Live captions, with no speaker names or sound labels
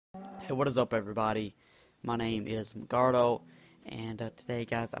Hey, what is up, everybody? My name is Maggardo, and today,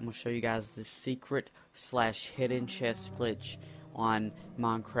 guys, I'm going to show you guys the secret/hidden chest glitch on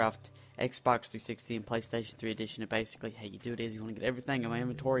Minecraft Xbox 360 and PlayStation 3 Edition. And basically, how you do it is you want to get everything in my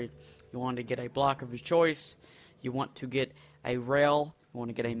inventory. You want to get a block of your choice. You want to get a rail. You want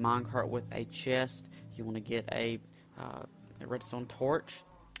to get a minecart with a chest. You want to get a redstone torch.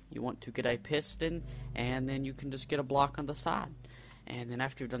 You want to get a piston, and then you can just get a block on the side. And then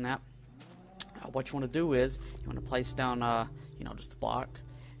after you've done that, what you want to do is you want to place down, just a block,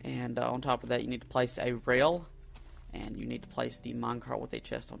 and on top of that you need to place a rail, and you need to place the minecart with a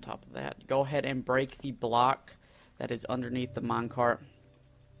chest on top of that. Go ahead and break the block that is underneath the minecart.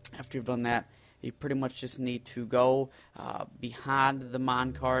 After you've done that, you pretty much just need to go behind the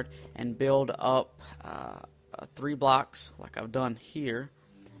minecart and build up 3 blocks like I've done here.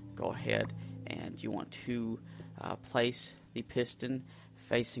 Go ahead and you want to place the piston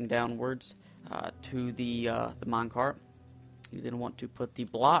facing downwards to the minecart. You then want to put the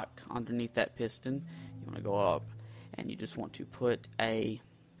block underneath that piston. You want to go up, and you just want to put a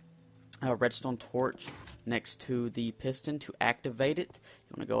redstone torch next to the piston to activate it.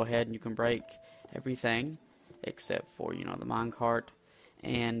 You want to go ahead and you can break everything except for the minecart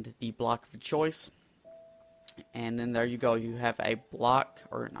and the block of choice. And then there you go. You have a block,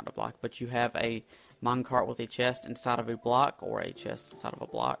 or not a block, but you have a minecart with a chest inside of a block, or a chest inside of a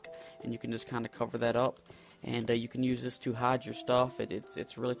block, and you can just kind of cover that up, and you can use this to hide your stuff.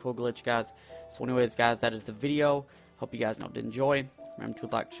 It's a really cool glitch, guys. So anyways, guys, that is the video. Hope you guys did enjoy. Remember to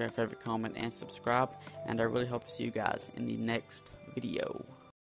like, share, favorite, comment, and subscribe, and I really hope to see you guys in the next video.